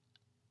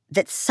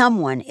that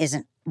someone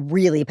isn't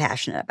really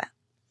passionate about.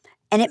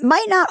 And it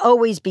might not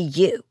always be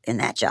you in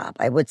that job,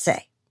 I would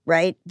say,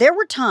 right? There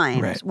were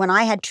times when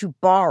I had to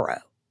borrow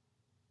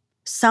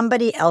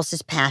somebody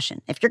else's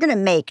passion. If you're going to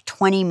make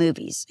 20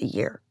 movies a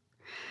year,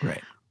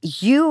 right?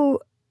 If you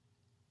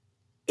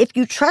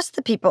trust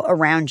the people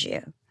around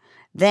you,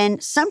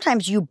 then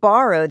sometimes you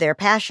borrow their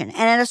passion.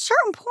 And at a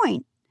certain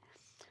point,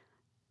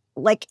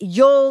 like,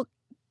 you'll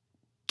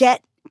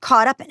get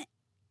caught up in it.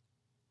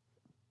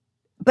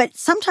 But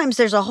sometimes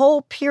there's a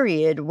whole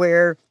period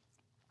where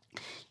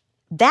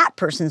that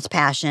person's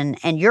passion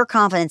and your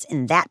confidence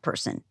in that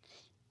person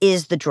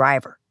is the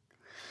driver.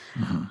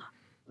 Mm-hmm.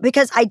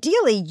 Because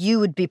ideally, you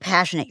would be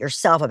passionate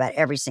yourself about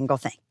every single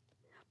thing.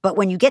 But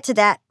when you get to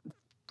that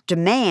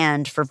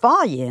demand for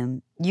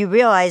volume, you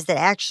realize that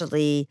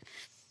actually,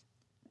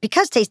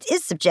 because taste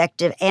is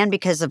subjective and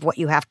because of what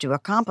you have to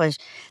accomplish,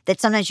 that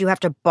sometimes you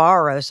have to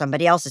borrow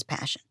somebody else's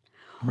passion.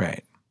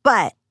 Right.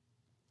 But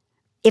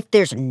if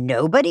there's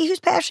nobody who's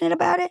passionate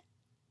about it,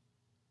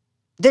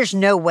 there's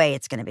no way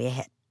it's going to be a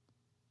hit.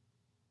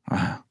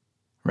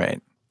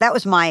 Right. That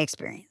was my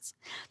experience.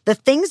 The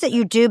things that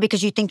you do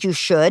because you think you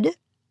should,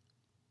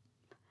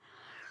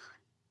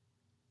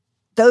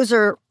 those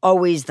are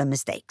always the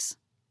mistakes.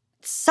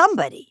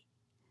 Somebody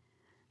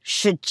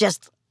should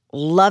just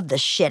love the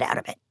shit out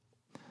of it.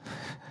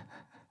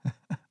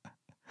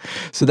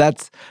 So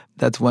that's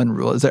one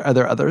rule. Are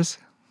there others?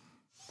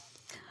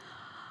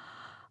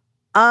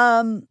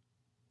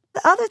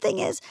 The other thing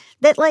is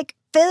that, like,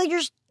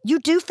 failures, you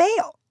do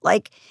fail.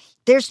 Like,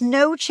 there's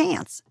no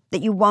chance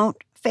that you won't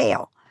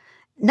fail.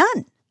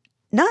 None.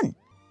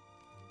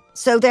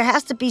 So there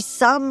has to be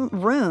some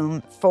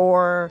room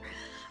for,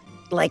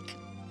 like,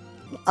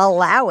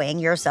 allowing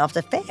yourself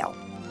to fail.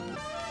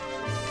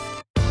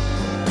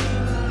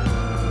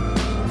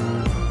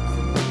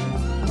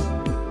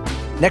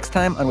 Next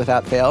time on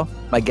Without Fail,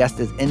 my guest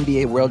is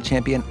NBA world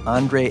champion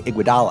Andre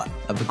Iguodala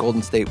of the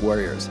Golden State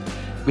Warriors.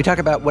 We talk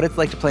about what it's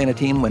like to play in a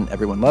team when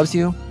everyone loves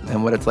you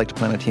and what it's like to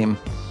play on a team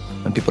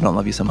when people don't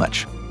love you so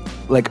much.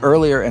 Like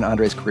earlier in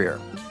Andre's career,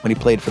 when he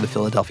played for the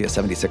Philadelphia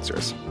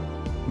 76ers.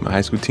 My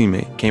high school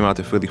teammate came out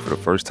to Philly for the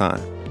first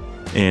time.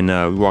 And we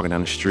were walking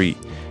down the street,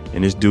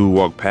 and this dude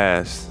walked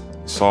past,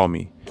 saw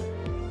me,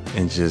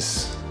 and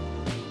just,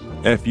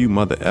 F you,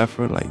 mother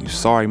effer, like, you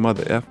sorry,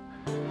 mother effer.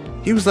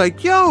 He was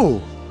like,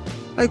 yo,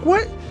 like,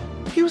 what?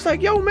 He was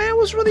like, yo, man,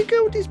 what's really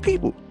good with these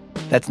people?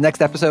 That's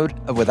next episode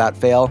of Without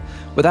Fail.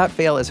 Without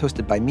Fail is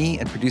hosted by me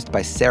and produced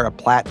by Sarah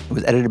Platt. It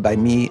was edited by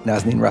me,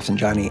 Nazanin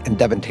Rafsanjani, and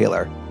Devin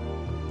Taylor.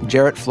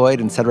 Jarrett Floyd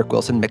and Cedric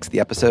Wilson mixed the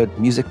episode.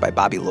 Music by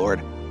Bobby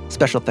Lord.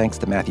 Special thanks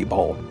to Matthew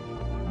Bohl.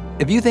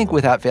 If you think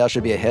Without Fail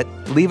should be a hit,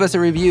 leave us a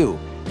review.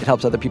 It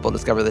helps other people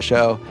discover the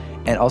show.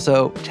 And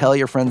also, tell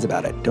your friends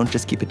about it. Don't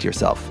just keep it to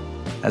yourself.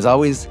 As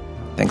always,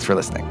 thanks for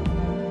listening.